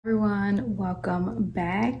Everyone, welcome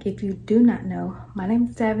back. If you do not know, my name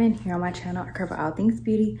is Devon. Here on my channel I cover all things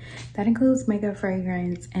beauty. That includes makeup,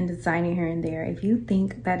 fragrance, and designing here and there. If you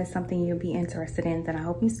think that is something you'll be interested in, then I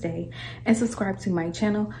hope you stay and subscribe to my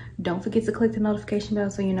channel. Don't forget to click the notification bell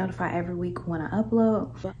so you're notified every week when I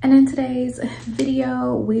upload. And in today's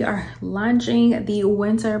video, we are launching the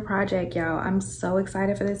winter project, y'all. I'm so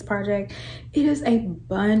excited for this project. It is a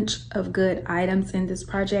bunch of good items in this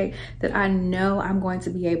project that I know I'm going to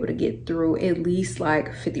be able to get through at least like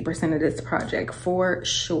 50% of this project for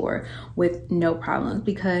sure with no problems,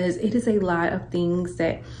 because it is a lot of things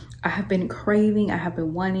that I have been craving, I have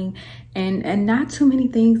been wanting, and not too many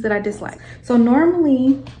things that I dislike. So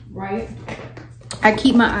normally, right, I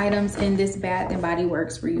keep my items in this Bath and Body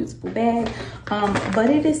Works reusable bag, but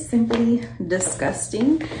it is simply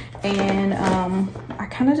disgusting, and I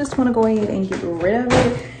kind of just want to go ahead and get rid of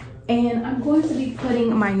it. And I'm going to be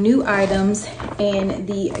putting my new items in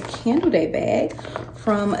the Candle Day bag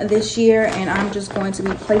from this year, and I'm just going to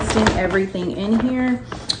be placing everything in here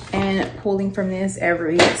and pulling from this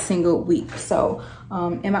every single week. So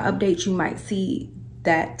in my update, you might see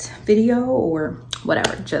that video or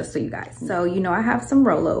whatever, just so you guys. So, you know, I have some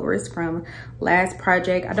rollovers from last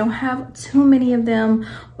project. I don't have too many of them,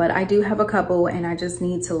 but I do have a couple, and I just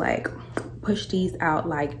need to like push these out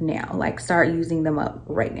like now, like start using them up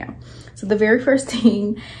right now. So the very first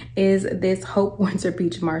thing is this Hope Winter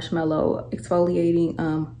Peach Marshmallow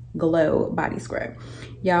Exfoliating Glow Body Scrub.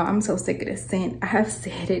 Y'all, I'm so sick of this scent. I have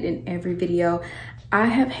said it in every video. I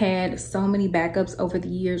have had so many backups over the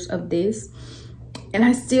years of this, and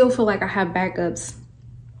I still feel like I have backups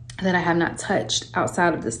that I have not touched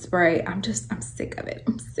outside of the spray. I'm sick of it.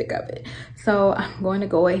 I'm sick of it. So I'm going to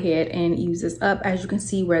go ahead and use this up. As you can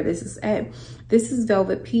see where this is at, this is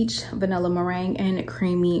Velvet Peach, Vanilla Meringue, and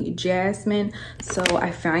Creamy Jasmine. So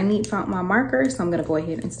I finally found my marker. So I'm gonna go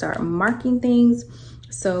ahead and start marking things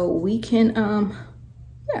so we can,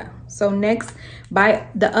 yeah. So next, by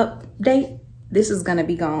the update, this is gonna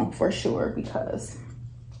be gone for sure because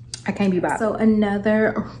I can't be bothered. So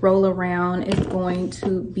another roll around is going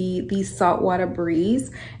to be the Saltwater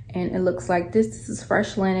Breeze, and it looks like this. This is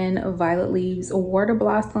Fresh Linen, Violet Leaves, Water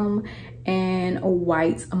Blossom, and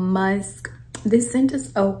White Musk. This scent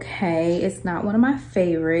is okay. It's not one of my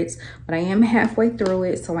favorites, but I am halfway through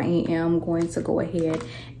it, so I am going to go ahead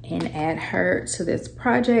and add her to this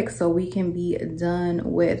project so we can be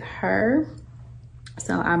done with her.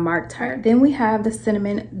 So I marked her. Then we have the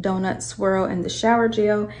Cinnamon Donut Swirl and the Shower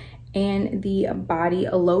Gel and the body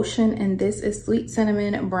lotion, and this is Sweet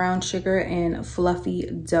Cinnamon, Brown Sugar, and Fluffy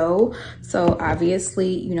Dough. So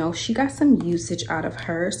obviously, you know, she got some usage out of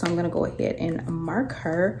her, so I'm gonna go ahead and mark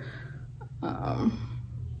her.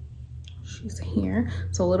 She's here,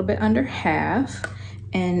 so a little bit under half,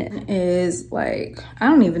 and is like, I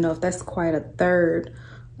don't even know if that's quite a third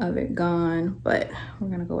of it gone, but we're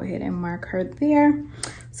gonna go ahead and mark her there.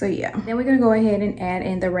 So yeah, then we're gonna go ahead and add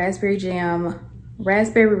in the Raspberry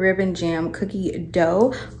Ribbon Jam Cookie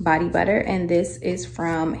Dough Body Butter, and this is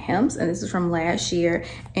from Hemp's, and this is from last year,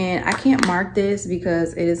 and I can't mark this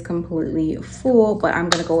because it is completely full, but I'm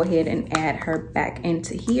gonna go ahead and add her back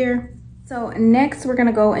into here. So next we're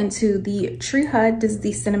gonna go into the Tree Hut. This is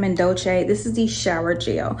the Cinnamon Dolce. This is the shower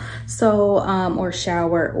gel, so or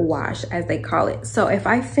shower wash as they call it. So if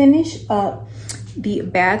I finish up the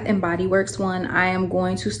Bath and Body Works one, I am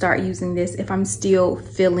going to start using this if I'm still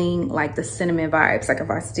feeling like the cinnamon vibes. Like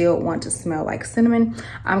if I still want to smell like cinnamon,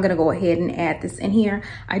 I'm gonna go ahead and add this in here.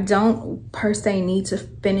 I don't per se need to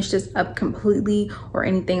finish this up completely or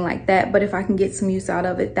anything like that, but if I can get some use out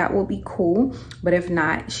of it, that will be cool. But if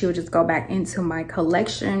not, she'll just go back into my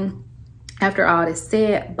collection after all is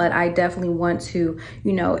said. But I definitely want to,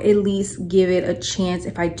 you know, at least give it a chance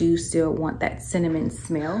if I do still want that cinnamon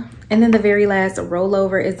smell. And then the very last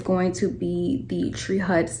rollover is going to be the Tree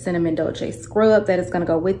Hut Cinnamon Dolce Scrub that is gonna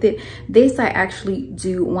go with it. This I actually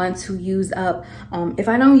do want to use up. If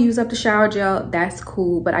I don't use up the shower gel, that's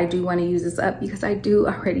cool, but I do want to use this up because I do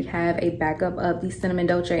already have a backup of the Cinnamon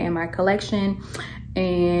Dolce in my collection.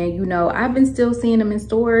 And you know, I've been still seeing them in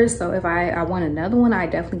stores, so if I want another one, I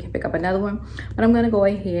definitely can pick up another one. But I'm gonna go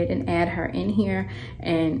ahead and add her in here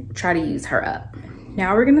and try to use her up.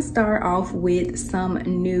 Now we're gonna start off with some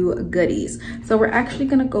new goodies. So we're actually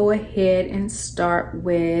gonna go ahead and start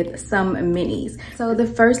with some minis. So the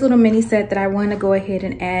first little mini set that I wanna go ahead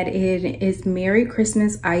and add in is Merry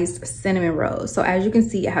Christmas Iced Cinnamon Rolls. So as you can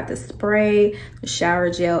see, I have the spray, the shower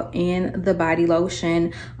gel, and the body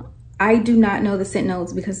lotion. I do not know the scent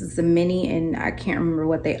notes because it's a mini and I can't remember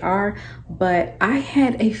what they are, but I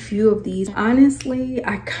had a few of these. Honestly,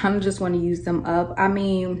 I kind of just want to use them up. I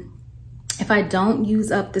mean, If I don't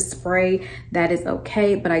use up the spray, that is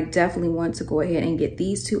okay, but I definitely want to go ahead and get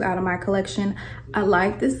these two out of my collection. I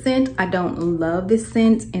like this scent. I don't love this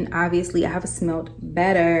scent, and obviously I have smelled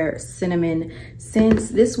better cinnamon scents.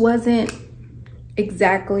 This wasn't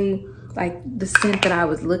exactly like the scent that I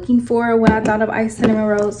was looking for when I thought of Iced Cinnamon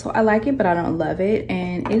Rose, so I like it, but I don't love it,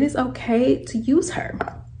 and it is okay to use her.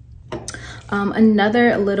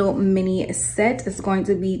 Another little mini set is going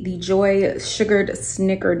to be the Joy Sugared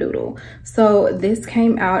Snickerdoodle. So this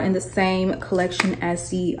came out in the same collection as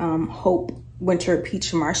the Hope Winter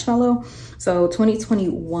Peach Marshmallow. So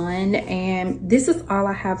 2021, and this is all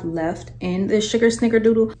I have left in the Sugar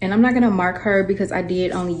Snickerdoodle. And I'm not gonna mark her because I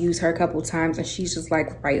did only use her a couple times, and she's just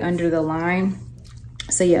like right under the line.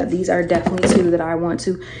 So yeah, these are definitely two that I want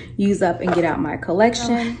to use up and get out my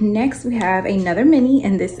collection. Next, we have another mini,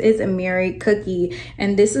 and this is a Mary Cookie.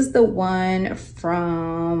 And this is the one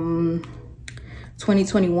from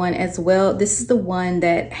 2021 as well. This is the one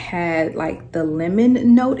that had like the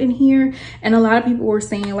lemon note in here. And a lot of people were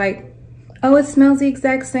saying like, oh, it smells the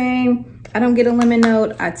exact same. I don't get a lemon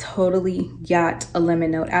note. I totally got a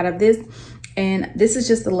lemon note out of this. And this is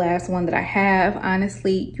just the last one that I have.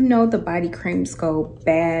 Honestly, you know, the body creams go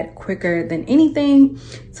bad quicker than anything.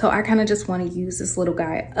 So I kind of just want to use this little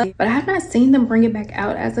guy up. But I have not seen them bring it back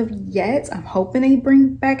out as of yet. I'm hoping they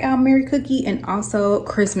bring back out Mary Cookie and also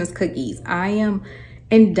Christmas cookies. I am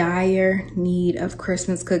in dire need of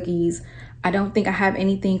Christmas cookies. I don't think I have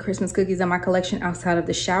anything Christmas cookies in my collection outside of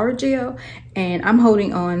the shower gel. And I'm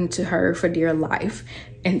holding on to her for dear life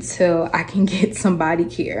until I can get some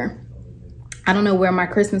Bodycare. I don't know where my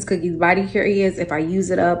Christmas cookies Bodycare is, if I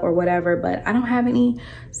use it up or whatever, but I don't have any.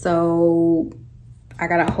 So I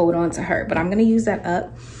gotta hold on to her, but I'm gonna use that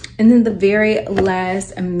up. And then the very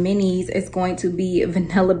last minis is going to be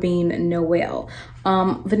Vanilla Bean Noel.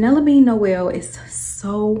 Vanilla Bean Noel is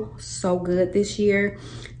so good this year.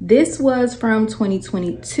 This was from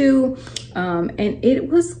 2022, and it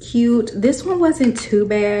was cute. This one wasn't too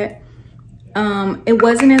bad. It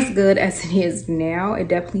wasn't as good as it is now. It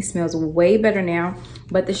definitely smells way better now,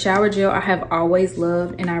 but the shower gel I have always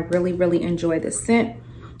loved, and I really enjoy the scent.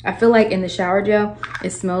 I feel like in the shower gel, it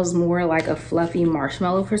smells more like a fluffy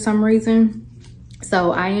marshmallow for some reason.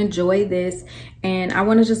 So I enjoy this, and I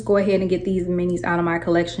want to just go ahead and get these minis out of my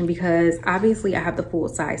collection because obviously I have the full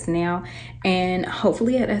size now, and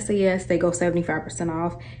hopefully at SAS they go 75%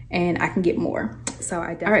 off and I can get more. So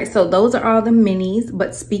all right, so those are all the minis.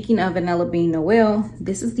 But speaking of Vanilla Bean Noel,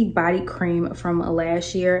 this is the body cream from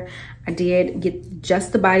last year. I did get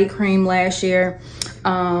just the body cream last year,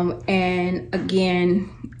 and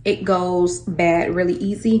again, it goes bad really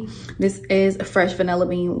easy. This is a fresh vanilla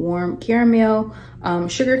bean warm caramel,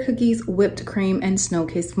 sugar cookies, whipped cream, and snow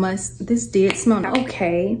kissed musk. This did smell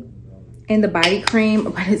okay in the body cream,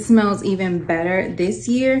 but it smells even better this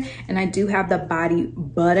year. And I do have the body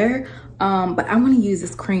butter, but I want to use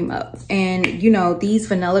this cream up. And you know, these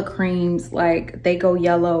vanilla creams, like, they go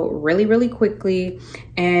yellow really quickly,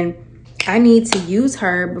 and I need to use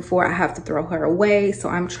her before I have to throw her away. So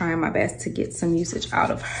I'm trying my best to get some usage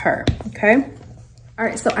out of her, okay? All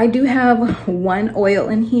right, so I do have one oil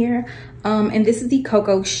in here, and this is the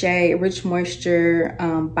Coco Shea Rich Moisture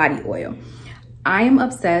Body Oil. I am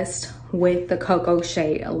obsessed with the Coco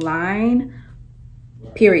Shea line,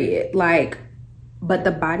 period. Like, but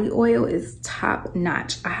the body oil is top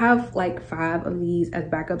notch. I have like 5 of these as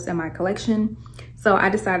backups in my collection. So I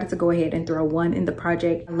decided to go ahead and throw one in the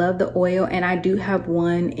project. I love the oil, and I do have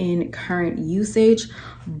one in current usage,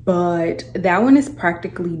 but that one is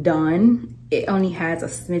practically done. It only has a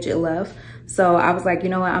smidget left. So I was like, you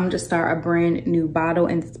know what? I'm just start a brand new bottle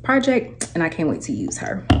in this project, and I can't wait to use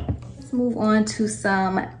her. Let's move on to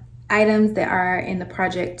some items that are in the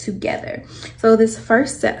project together. So this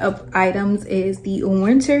first set of items is the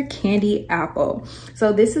Winter Candy Apple.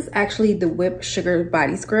 So this is actually the whipped sugar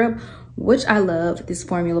body scrub, which I love this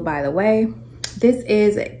formula, by the way. This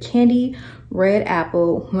is candy red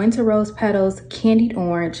apple, winter rose petals, candied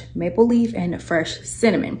orange, maple leaf, and fresh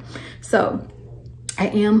cinnamon. So I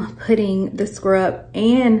am putting the scrub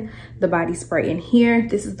and the body spray in here.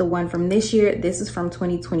 This is the one from this year. This is from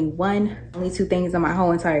 2021. Only 2 things in my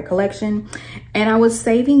whole entire collection. And I was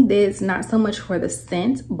saving this not so much for the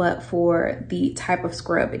scent, but for the type of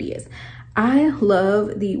scrub it is. I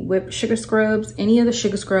love the whipped sugar scrubs. Any of the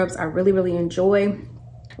sugar scrubs I really enjoy,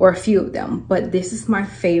 or a few of them, but this is my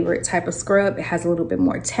favorite type of scrub. It has a little bit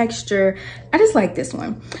more texture. I just like this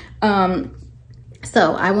one.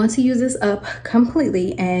 So I want to use this up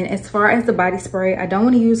completely. And as far as the body spray, I don't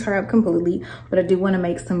want to use her up completely, but I do want to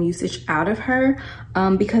make some usage out of her,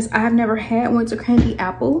 because I've never had Winter Candy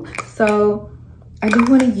Apple. So I do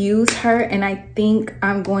want to use her, and I think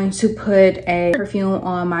I'm going to put a perfume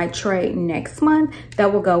on my tray next month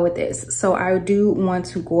that will go with this. So I do want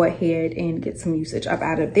to go ahead and get some usage up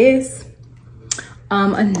out of this.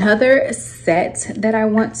 Another set that I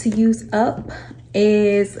want to use up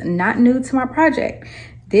is not new to my project.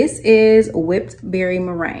 This is whipped berry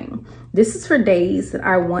meringue. This is for days that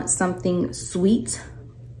I want something sweet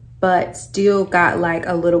but still got like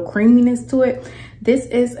a little creaminess to it. This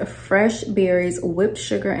is fresh berries, whipped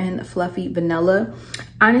sugar, and fluffy vanilla.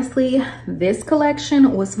 Honestly, this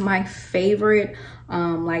collection was my favorite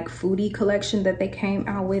like foodie collection that they came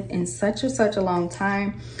out with in such a long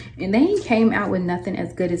time. And they came out with nothing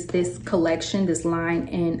as good as this collection, this line,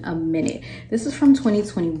 in a minute. This is from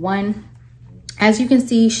 2021. As you can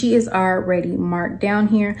see, she is already marked down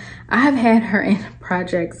here. I have had her in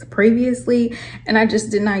projects previously and I just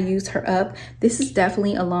did not use her up. This is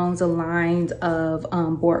definitely along the lines of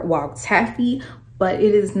Boardwalk Taffy, but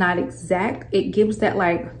it is not exact. It gives that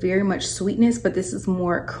like very much sweetness, but this is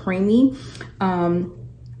more creamy.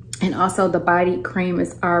 And also the body cream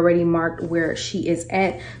is already marked where she is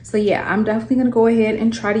at. So yeah, I'm definitely gonna go ahead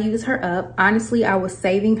and try to use her up. Honestly, I was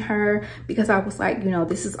saving her because I was like, you know,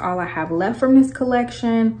 this is all I have left from this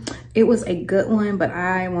collection. It was a good one, but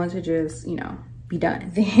I want to just, you know, be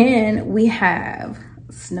done. Then we have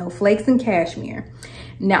Snowflakes and Cashmere.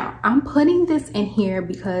 Now, I'm putting this in here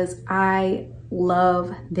because I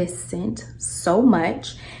love this scent so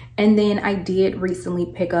much. And then I did recently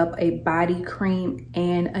pick up a body cream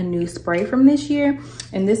and a new spray from this year.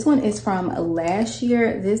 And this one is from last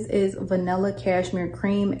year. This is Vanilla Cashmere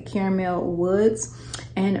Cream, Caramel Woods,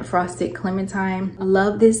 and Frosted Clementine. I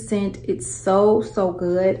love this scent. It's so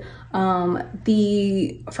good.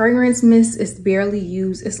 The fragrance mist is barely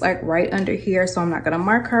used. It's like right under here, so I'm not gonna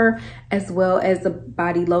mark her. As well as the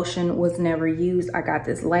body lotion was never used. I got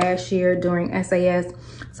this last year during SAS,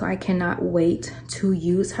 so I cannot wait to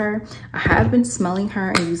use her. I have been smelling her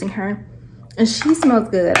and using her, and she smells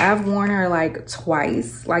good. I've worn her like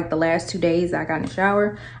twice, like the last 2 days I got in the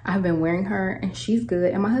shower. I've been wearing her and she's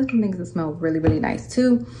good, and my husband thinks it smells really nice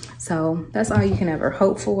too. So that's all you can ever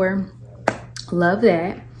hope for. Love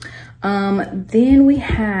that. Then we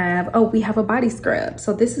have a body scrub.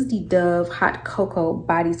 So this is the Dove Hot Cocoa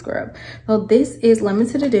Body Scrub. So this is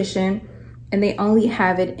limited edition and they only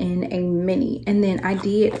have it in a mini. And then I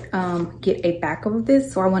did get a backup of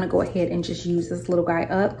this, so I want to go ahead and just use this little guy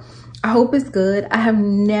up. I hope it's good. I have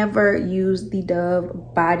never used the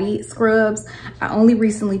Dove body scrubs. I only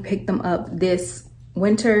recently picked them up this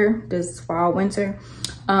fall winter,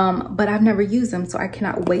 but I've never used them, so I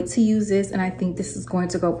cannot wait to use this. And I think this is going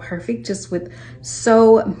to go perfect just with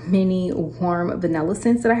so many warm vanilla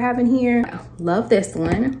scents that I have in here. Love this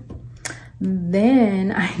one.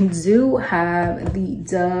 Then I do have the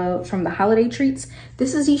Dove from the holiday treats.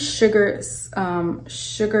 This is the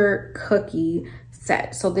sugar cookie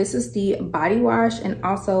set. So this is the body wash and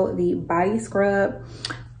also the body scrub.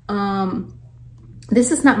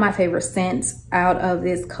 This is not my favorite scent out of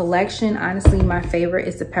this collection. Honestly, my favorite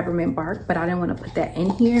is the peppermint bark, but I didn't want to put that in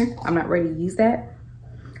here. I'm not ready to use that.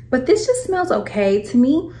 But this just smells okay to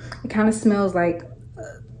me. It kind of smells like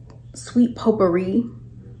sweet potpourri,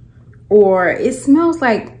 or it smells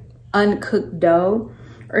like uncooked dough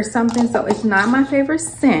or something. So it's not my favorite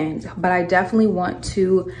scent, but I definitely want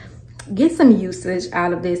to get some usage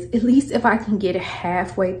out of this. At least if I can get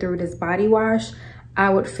halfway through this body wash, I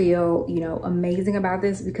would feel, you know, amazing about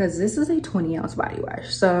this, because this is a 20-ounce body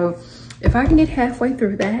wash. So if I can get halfway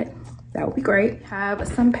through that, that would be great. Have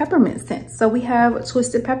some peppermint scents. So we have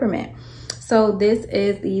Twisted Peppermint. So this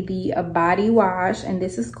is the body wash, and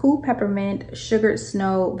this is Cool Peppermint, Sugared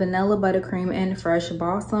Snow, Vanilla Buttercream, and Fresh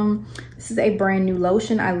Balsam. This is a brand new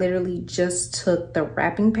lotion. I literally just took the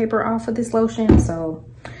wrapping paper off of this lotion, so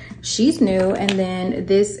she's new. And then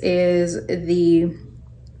this is the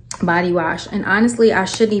body wash, and honestly I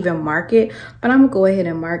shouldn't even mark it, but I'm gonna go ahead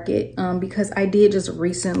and mark it because I did just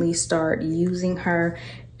recently start using her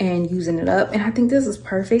and using it up. And I think this is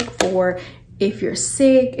perfect for if you're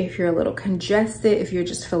sick, if you're a little congested, if you're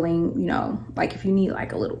just feeling, you know, like if you need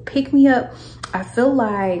like a little pick-me-up. I feel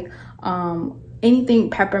like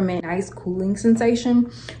anything peppermint, nice cooling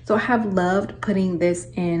sensation. So I have loved putting this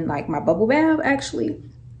in like my bubble bath. Actually,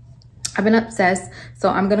 I've been obsessed, so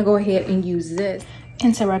I'm gonna go ahead and use this.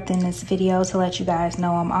 Interrupting this video to let you guys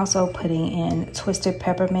know I'm also putting in Twisted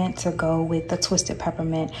Peppermint to go with the Twisted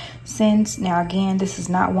Peppermint scents. Now again, this is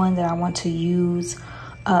not one that I want to use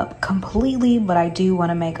up completely, but I do want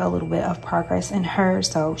to make a little bit of progress in her,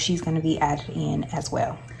 so she's going to be added in as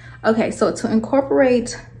well. Okay, so to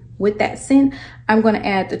incorporate with that scent, I'm going to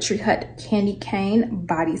add the Tree Hut Candy Cane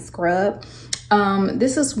Body Scrub.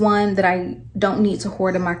 This is one that I don't need to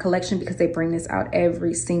hoard in my collection because they bring this out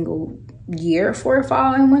every single year for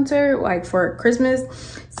fall and winter, like for Christmas.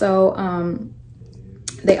 So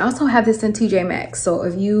they also have this in TJ Maxx. So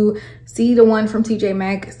if you see the one from TJ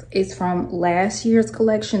Maxx, it's from last year's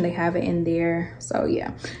collection. They have it in there. So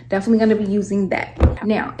yeah, definitely gonna be using that.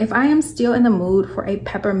 Now, if I am still in the mood for a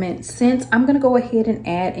peppermint scent, I'm gonna go ahead and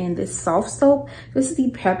add in this soft soap. This is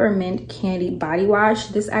the Peppermint Candy Body Wash.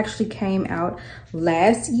 This actually came out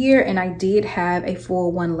last year, and I did have a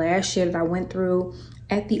full one last year that I went through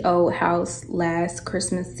at the old house last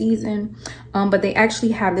Christmas season. But they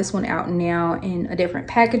actually have this one out now in a different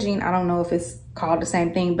packaging. I don't know if it's called the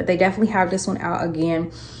same thing, but they definitely have this one out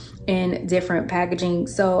again in different packaging.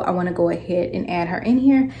 So I want to go ahead and add her in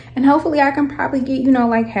here, and hopefully I can probably get, you know,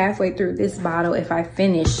 like halfway through this bottle if I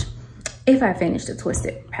finish the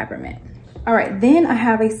Twisted Peppermint. All right, then I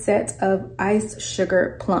have a set of Ice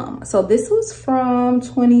Sugar Plum. So this was from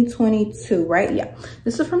 2022, right? Yeah,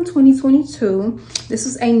 this is from 2022. This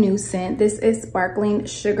is a new scent. This is Sparkling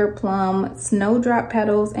Sugar Plum, Snowdrop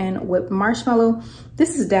Petals, and Whipped Marshmallow.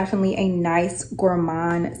 This is definitely a nice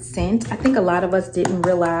gourmand scent. I think a lot of us didn't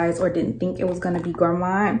realize or didn't think it was gonna be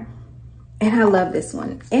gourmand. And I love this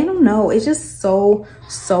one. I don't know, it's just so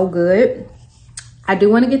good. I do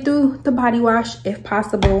wanna get through the body wash if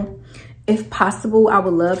possible. If possible, I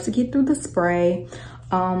would love to get through the spray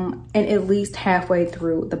and at least halfway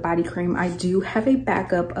through the body cream. I do have a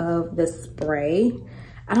backup of the spray.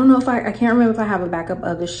 I don't know if I can't remember if I have a backup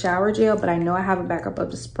of the shower gel, but I know I have a backup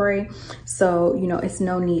of the spray. So, you know, it's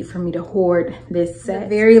no need for me to hoard this set. The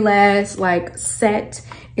very last like set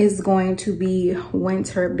is going to be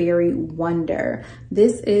Winterberry Wonder.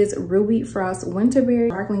 This is Ruby Frost Winterberry,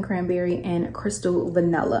 Sparkling Cranberry, and Crystal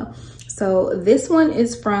Vanilla. So this one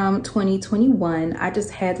is from 2021. I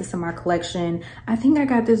just had this in my collection. I think I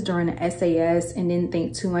got this during the SAS and didn't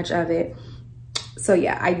think too much of it. So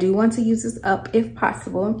yeah, I do want to use this up if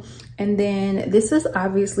possible. And then this is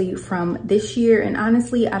obviously from this year. And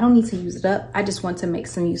honestly, I don't need to use it up. I just want to make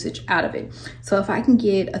some usage out of it. So if I can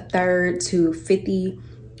get a third to 50%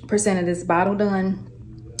 of this bottle done,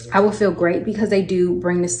 I will feel great because they do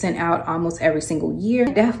bring this scent out almost every single year.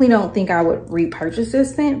 I definitely don't think I would repurchase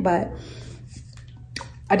this scent, but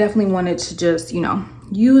I definitely wanted to just, you know,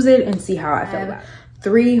 use it and see how I feel about it.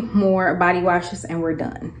 3 more body washes and we're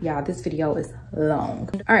done. Y'all, this video is long.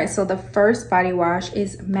 All right, so the first body wash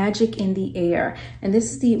is Magic in the Air. And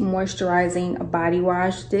this is the moisturizing body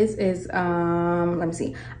wash. This is, let me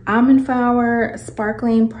see, almond flower,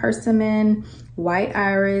 sparkling persimmon, white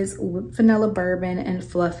iris, whipped vanilla bourbon, and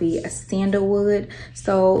fluffy sandalwood.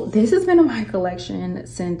 So this has been in my collection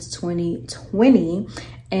since 2020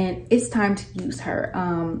 and it's time to use her.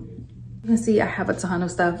 You can see I have a ton of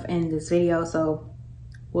stuff in this video, so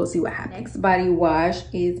we'll see what happens. Next body wash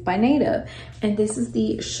is by Native, and this is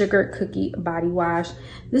the Sugar Cookie Body Wash.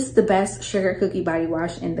 This is the best sugar cookie body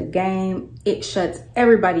wash in the game. It shuts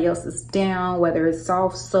everybody else's down, whether it's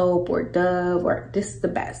soft soap or Dove, or this is the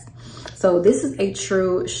best. So this is a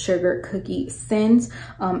true sugar cookie scent.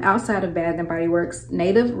 Outside of Bath and Body Works,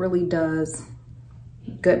 Native really does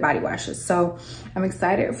good body washes. So I'm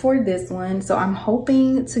excited for this one. So I'm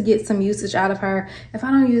hoping to get some usage out of her. If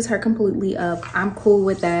I don't use her completely up, I'm cool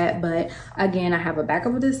with that. But again, I have a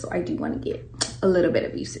backup of this, so I do want to get a little bit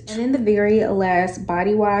of usage. And then the very last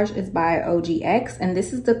body wash is by OGX, and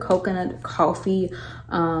this is the Coconut Coffee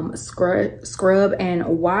scrub and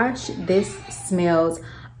wash. This smells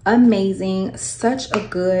amazing. Such a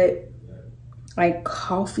good like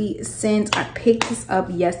coffee scent. I picked this up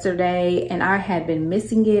yesterday and I had been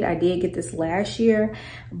missing it. I did get this last year,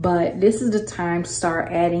 but this is the time to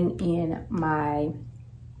start adding in my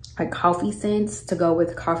like coffee scents to go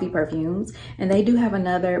with coffee perfumes. And they do have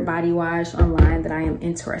another body wash online that I am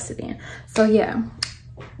interested in. So yeah,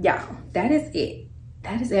 that is it.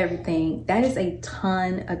 That is everything. That is a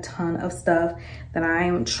ton of stuff that I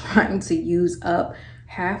am trying to use up.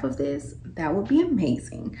 Half of this, that would be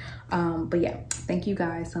amazing. But yeah, thank you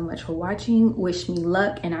guys so much for watching. Wish me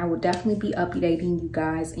luck, and I will definitely be updating you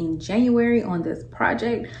guys in January on this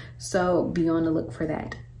project, so be on the look for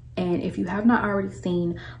that. And if you have not already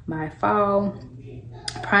seen my fall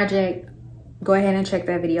project, go ahead and check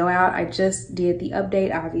that video out. I just did the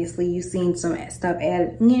update. Obviously you've seen some stuff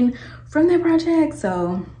added in from that project,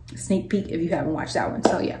 so sneak peek if you haven't watched that one.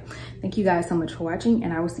 So yeah, thank you guys so much for watching,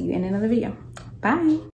 and I will see you in another video. Bye.